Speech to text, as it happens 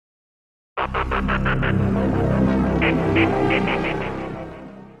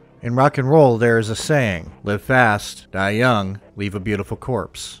In rock and roll, there is a saying, live fast, die young, leave a beautiful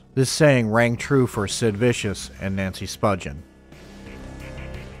corpse. This saying rang true for Sid Vicious and Nancy Spungen.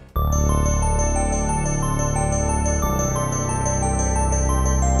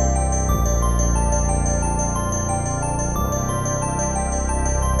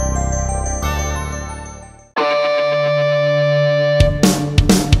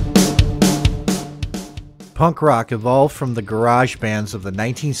 Punk rock evolved from the garage bands of the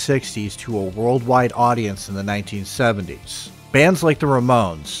 1960s to a worldwide audience in the 1970s. Bands like the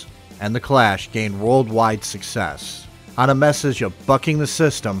Ramones and the Clash gained worldwide success, on a message of bucking the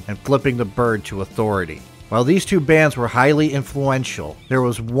system and flipping the bird to authority. While these two bands were highly influential, there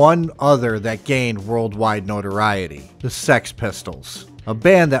was one other that gained worldwide notoriety, the Sex Pistols, a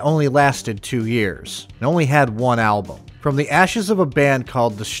band that only lasted 2 years and only had one album. From the ashes of a band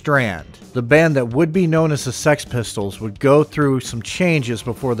called The Strand, the band that would be known as the Sex Pistols would go through some changes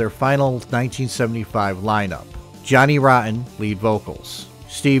before their final 1975 lineup. Johnny Rotten, lead vocals,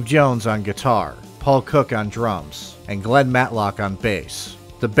 Steve Jones on guitar, Paul Cook on drums, and Glenn Matlock on bass.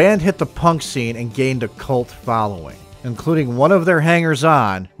 The band hit the punk scene and gained a cult following, including one of their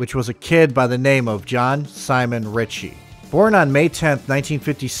hangers-on, which was a kid by the name of John Simon Ritchie. Born on May 10,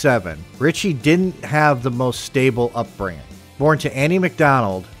 1957, Ritchie didn't have the most stable upbringing. Born to Annie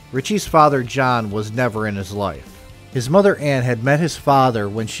MacDonald, Ritchie's father John was never in his life. His mother Ann had met his father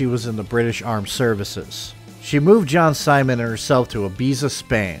when she was in the British Armed Services. She moved John Simon and herself to Ibiza,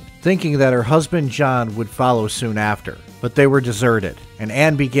 Spain, thinking that her husband John would follow soon after, but they were deserted, and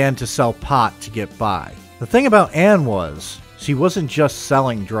Ann began to sell pot to get by. The thing about Ann was, she wasn't just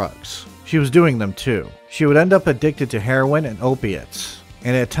selling drugs. She was doing them too. She would end up addicted to heroin and opiates,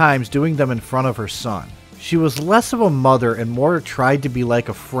 and at times doing them in front of her son. She was less of a mother and more tried to be like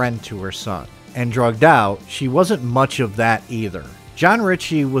a friend to her son. And drugged out, she wasn't much of that either. John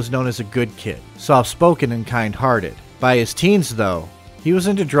Ritchie was known as a good kid, soft-spoken and kind-hearted. By his teens though, he was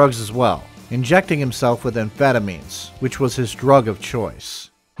into drugs as well, injecting himself with amphetamines, which was his drug of choice.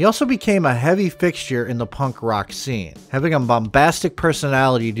 He also became a heavy fixture in the punk rock scene, having a bombastic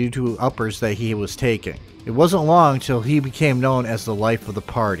personality due to uppers that he was taking. It wasn't long till he became known as the life of the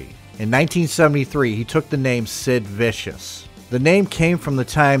party. In 1973, he took the name Sid Vicious. The name came from the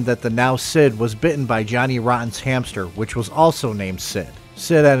time that the now Sid was bitten by Johnny Rotten's hamster, which was also named Sid.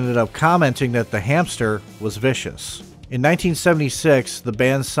 Sid ended up commenting that the hamster was vicious. In 1976, the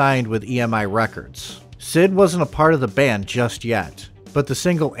band signed with EMI Records. Sid wasn't a part of the band just yet, but the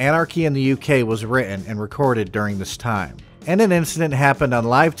single Anarchy in the UK was written and recorded during this time. And an incident happened on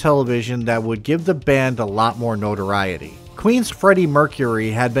live television that would give the band a lot more notoriety. Queen's Freddie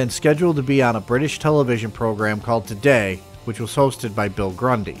Mercury had been scheduled to be on a British television program called Today, which was hosted by Bill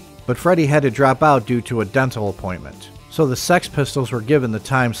Grundy. But Freddie had to drop out due to a dental appointment, so the Sex Pistols were given the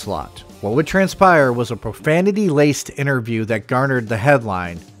time slot. What would transpire was a profanity-laced interview that garnered the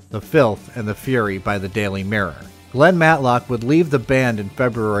headline, The Filth and the Fury by the Daily Mirror. Glenn Matlock would leave the band in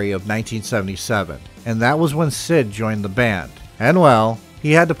February of 1977, and that was when Sid joined the band. And well,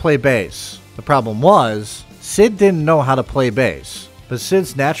 he had to play bass. The problem was, Sid didn't know how to play bass, but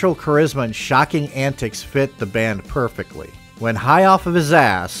Sid's natural charisma and shocking antics fit the band perfectly. When high off of his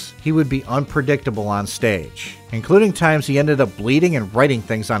ass, he would be unpredictable on stage, including times he ended up bleeding and writing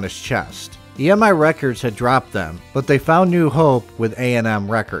things on his chest. EMI Records had dropped them, but they found new hope with A&M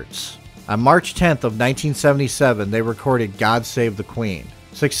Records. On March 10th of 1977, they recorded God Save the Queen.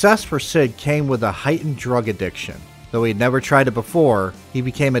 Success for Sid came with a heightened drug addiction. Though he'd never tried it before, he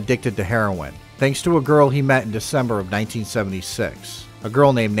became addicted to heroin, thanks to a girl he met in December of 1976, a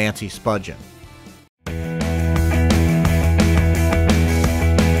girl named Nancy Spungen.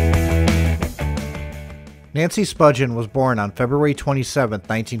 Nancy Spungen was born on February 27,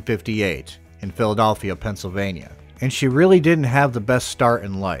 1958, in Philadelphia, Pennsylvania, and she really didn't have the best start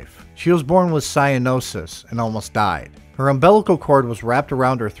in life. She was born with cyanosis and almost died. Her umbilical cord was wrapped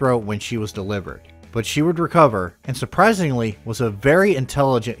around her throat when she was delivered, but she would recover and surprisingly was a very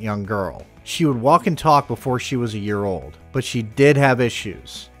intelligent young girl. She would walk and talk before she was a year old, but she did have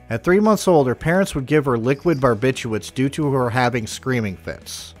issues. At 3 months old, her parents would give her liquid barbiturates due to her having screaming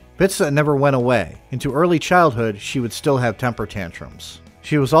fits. Fits that never went away. Into early childhood, she would still have temper tantrums.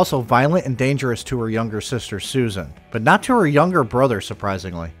 She was also violent and dangerous to her younger sister Susan, but not to her younger brother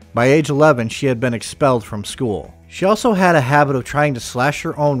surprisingly. By age 11, she had been expelled from school. She also had a habit of trying to slash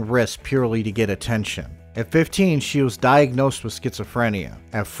her own wrists purely to get attention. At 15, she was diagnosed with schizophrenia.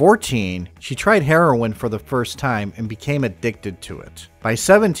 At 14, she tried heroin for the first time and became addicted to it. By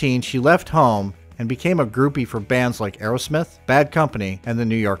 17, she left home and became a groupie for bands like Aerosmith, Bad Company, and the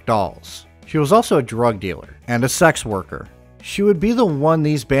New York Dolls. She was also a drug dealer and a sex worker. She would be the one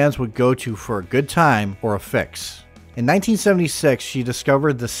these bands would go to for a good time or a fix. In 1976, she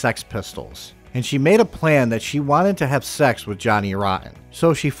discovered the Sex Pistols, and she made a plan that she wanted to have sex with Johnny Rotten.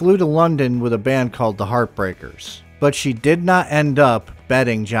 So she flew to London with a band called the Heartbreakers. But she did not end up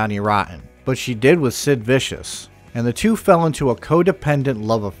bedding Johnny Rotten, but she did with Sid Vicious, and the two fell into a codependent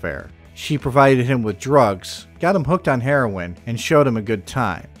love affair. She provided him with drugs, got him hooked on heroin, and showed him a good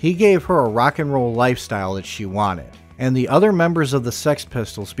time. He gave her a rock and roll lifestyle that she wanted. And the other members of the Sex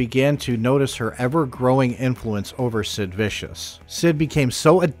Pistols began to notice her ever-growing influence over Sid Vicious. Sid became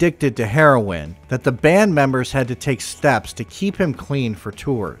so addicted to heroin that the band members had to take steps to keep him clean for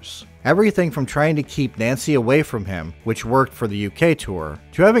tours. Everything from trying to keep Nancy away from him, which worked for the UK tour,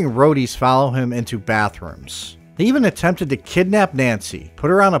 to having roadies follow him into bathrooms. They even attempted to kidnap Nancy, put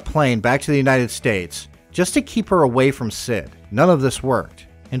her on a plane back to the United States, just to keep her away from Sid. None of this worked.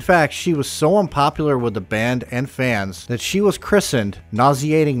 In fact, she was so unpopular with the band and fans that she was christened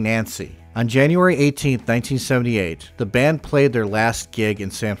Nauseating Nancy. On January 18, 1978, the band played their last gig in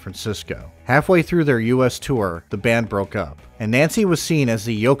San Francisco. Halfway through their US tour, the band broke up, and Nancy was seen as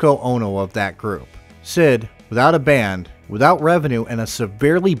the Yoko Ono of that group. Sid, without a band, without revenue, and a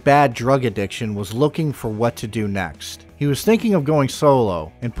severely bad drug addiction, was looking for what to do next. He was thinking of going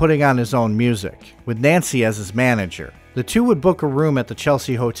solo and putting on his own music, with Nancy as his manager. The two would book a room at the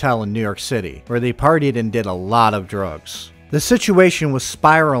Chelsea Hotel in New York City, where they partied and did a lot of drugs. The situation was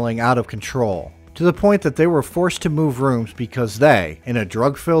spiraling out of control, to the point that they were forced to move rooms because they, in a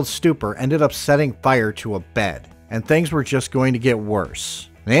drug-filled stupor, ended up setting fire to a bed, and things were just going to get worse.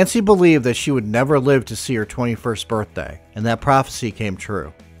 Nancy believed that she would never live to see her 21st birthday, and that prophecy came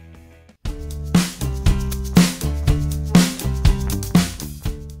true.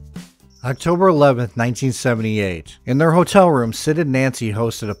 October 11th, 1978. In their hotel room, Sid and Nancy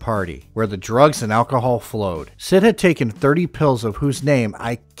hosted a party where the drugs and alcohol flowed. Sid had taken 30 pills of whose name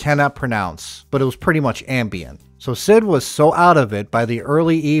I cannot pronounce, but it was pretty much Ambien. So Sid was so out of it by the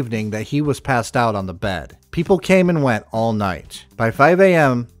early evening that he was passed out on the bed. People came and went all night. By 5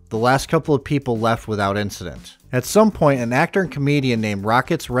 a.m., the last couple of people left without incident. At some point, an actor and comedian named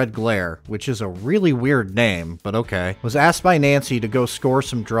Rocket's Red Glare, which is a really weird name, but okay, was asked by Nancy to go score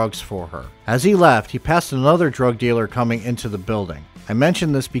some drugs for her. As he left, he passed another drug dealer coming into the building. I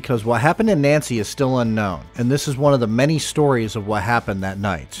mention this because what happened to Nancy is still unknown, and this is one of the many stories of what happened that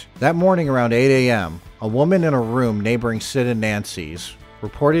night. That morning around 8 a.m., a woman in a room neighboring Sid and Nancy's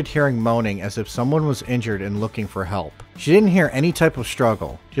reported hearing moaning as if someone was injured and looking for help. She didn't hear any type of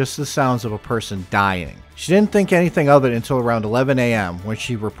struggle, just the sounds of a person dying. She didn't think anything of it until around 11 a.m. when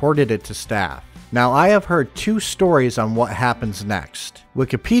she reported it to staff. Now, I have heard two stories on what happens next.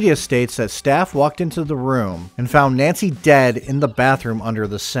 Wikipedia states that staff walked into the room and found Nancy dead in the bathroom under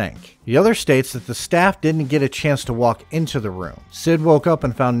the sink. The other states that the staff didn't get a chance to walk into the room. Sid woke up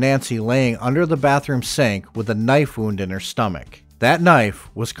and found Nancy laying under the bathroom sink with a knife wound in her stomach. That knife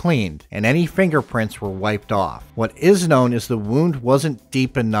was cleaned, and any fingerprints were wiped off. What is known is the wound wasn't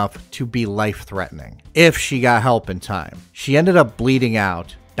deep enough to be life-threatening, if she got help in time. She ended up bleeding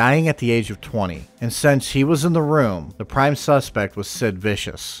out, dying at the age of 20, and since he was in the room, the prime suspect was Sid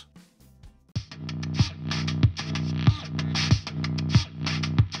Vicious.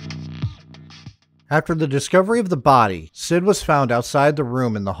 After the discovery of the body, Sid was found outside the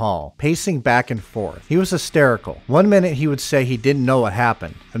room in the hall, pacing back and forth. He was hysterical. One minute he would say he didn't know what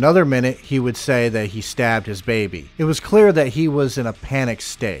happened. Another minute he would say that he stabbed his baby. It was clear that he was in a panicked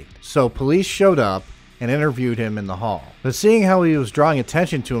state. So police showed up and interviewed him in the hall. But seeing how he was drawing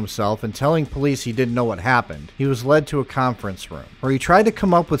attention to himself and telling police he didn't know what happened, he was led to a conference room, where he tried to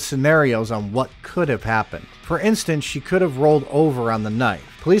come up with scenarios on what could have happened. For instance, she could have rolled over on the knife.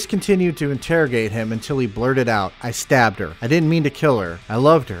 Police continued to interrogate him until he blurted out, "I stabbed her. I didn't mean to kill her. I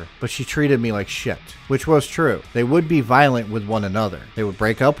loved her, but she treated me like shit." Which was true. They would be violent with one another. They would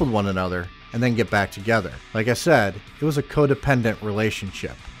break up with one another and then get back together. Like I said, it was a codependent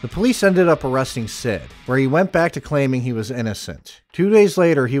relationship. The police ended up arresting Sid, where he went back to claiming he was innocent. 2 days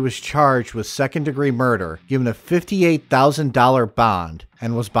later, he was charged with second-degree murder, given a $58,000 bond,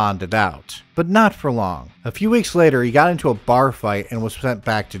 and was bonded out. But not for long. A few weeks later, he got into a bar fight and was sent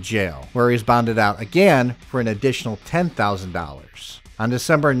back to jail, where he was bonded out again for an additional $10,000. On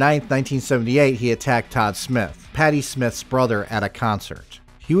December 9, 1978, he attacked Todd Smith, Patti Smith's brother, at a concert.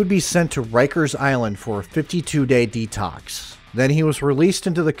 He would be sent to Rikers Island for a 52-day detox. Then he was released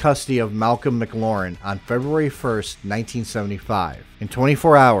into the custody of Malcolm McLaurin on February 1st, 1975. In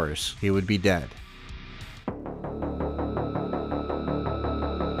 24 hours, he would be dead.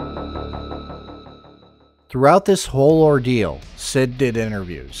 Throughout this whole ordeal, Sid did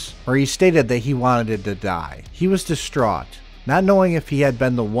interviews, where he stated that he wanted to die. He was distraught, not knowing if he had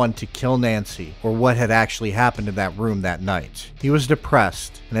been the one to kill Nancy or what had actually happened in that room that night. He was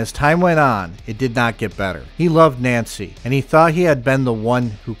depressed, and as time went on, it did not get better. He loved Nancy, and he thought he had been the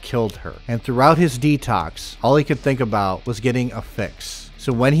one who killed her. And throughout his detox, all he could think about was getting a fix.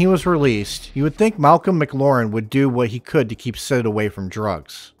 So when he was released, you would think Malcolm McLaurin would do what he could to keep Sid away from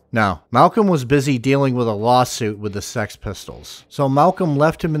drugs. No, Malcolm was busy dealing with a lawsuit with the Sex Pistols, so Malcolm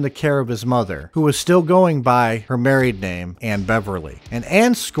left him in the care of his mother, who was still going by her married name, Ann Beverly. And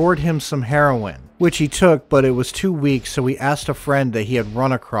Ann scored him some heroin, which he took, but it was too weak, so he asked a friend that he had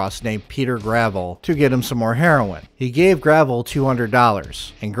run across named Peter Gravel to get him some more heroin. He gave Gravel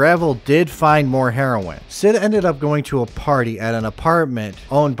 $200, and Gravel did find more heroin. Sid ended up going to a party at an apartment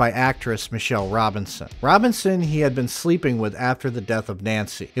owned by actress Michelle Robinson. Robinson he had been sleeping with after the death of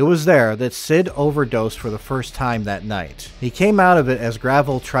Nancy. It was there that Sid overdosed for the first time that night. He came out of it as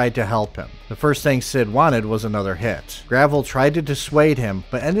Gravel tried to help him. The first thing Sid wanted was another hit. Gravel tried to dissuade him,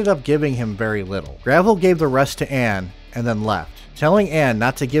 but ended up giving him very little. Gravel gave the rest to Ann and then left, telling Ann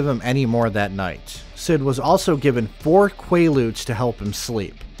not to give him any more that night. Sid was also given 4 Quaaludes to help him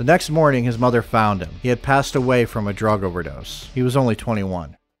sleep. The next morning, his mother found him. He had passed away from a drug overdose. He was only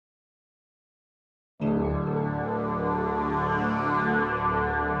 21.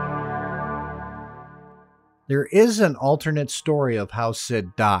 There is an alternate story of how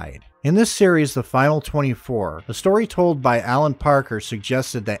Sid died. In this series, The Final 24, a story told by Alan Parker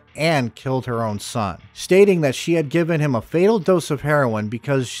suggested that Ann killed her own son, stating that she had given him a fatal dose of heroin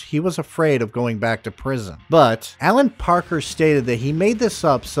because he was afraid of going back to prison. But Alan Parker stated that he made this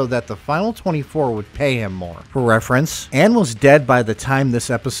up so that The Final 24 would pay him more. For reference, Ann was dead by the time this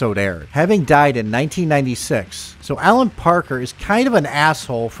episode aired, having died in 1996, so Alan Parker is kind of an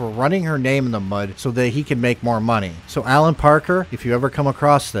asshole for running her name in the mud so that he can make more money. So Alan Parker, if you ever come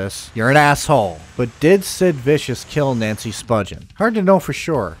across this, you're an asshole. But did Sid Vicious kill Nancy Spungen? Hard to know for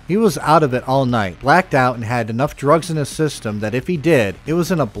sure. He was out of it all night, blacked out, and had enough drugs in his system that if he did, it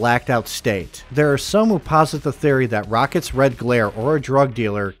was in a blacked out state. There are some who posit the theory that Rocket's red glare or a drug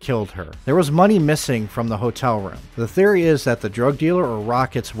dealer killed her. There was money missing from the hotel room. The theory is that the drug dealer or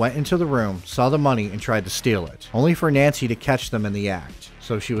Rockets went into the room, saw the money, and tried to steal it, only for Nancy to catch them in the act.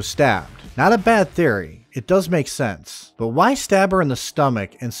 So she was stabbed. Not a bad theory. It does make sense. But why stab her in the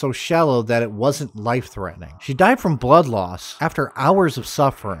stomach and so shallow that it wasn't life-threatening? She died from blood loss after hours of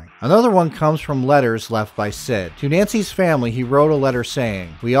suffering. Another one comes from letters left by Sid. To Nancy's family, he wrote a letter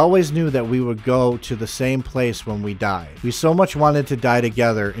saying, "We always knew that we would go to the same place when we died. We so much wanted to die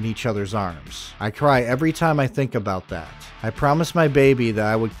together in each other's arms. I cry every time I think about that. I promised my baby that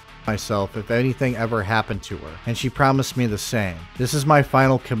I would myself if anything ever happened to her, and she promised me the same. This is my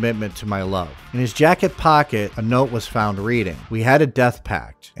final commitment to my love." In his jacket pocket, a note was found reading, "We had a death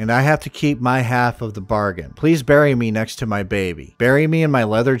pact, and I have to keep my half of the bargain. Please bury me next to my baby. Bury me in my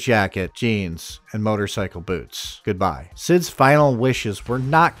leather jacket, jeans, and motorcycle boots. Goodbye." Sid's final wishes were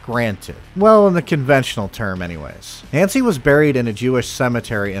not granted. Well, in the conventional term anyways. Nancy was buried in a Jewish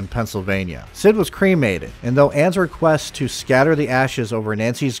cemetery in Pennsylvania. Sid was cremated, and though Ann's request to scatter the ashes over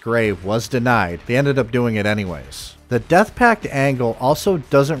Nancy's grave was denied, they ended up doing it anyways. The death pact angle also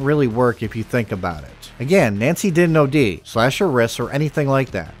doesn't really work if you think about it. Again, Nancy didn't OD, slash her wrists, or anything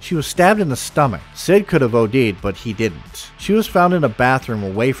like that. She was stabbed in the stomach. Sid could have OD'd, but he didn't. She was found in a bathroom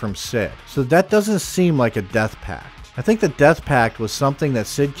away from Sid, so that doesn't seem like a death pact. I think the death pact was something that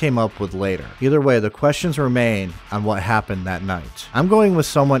Sid came up with later. Either way, the questions remain on what happened that night. I'm going with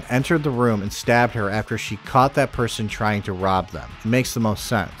someone entered the room and stabbed her after she caught that person trying to rob them. It makes the most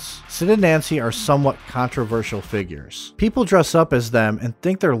sense. Sid and Nancy are somewhat controversial figures. People dress up as them and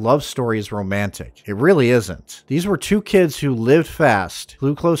think their love story is romantic. It really isn't. These were two kids who lived fast,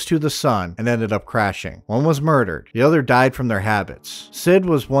 flew close to the sun, and ended up crashing. One was murdered. The other died from their habits. Sid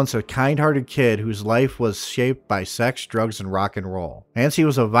was once a kind-hearted kid whose life was shaped by sex, drugs, and rock and roll. Nancy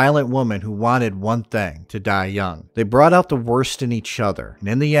was a violent woman who wanted one thing: to die young. They brought out the worst in each other, and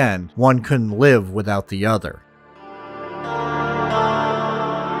in the end, one couldn't live without the other.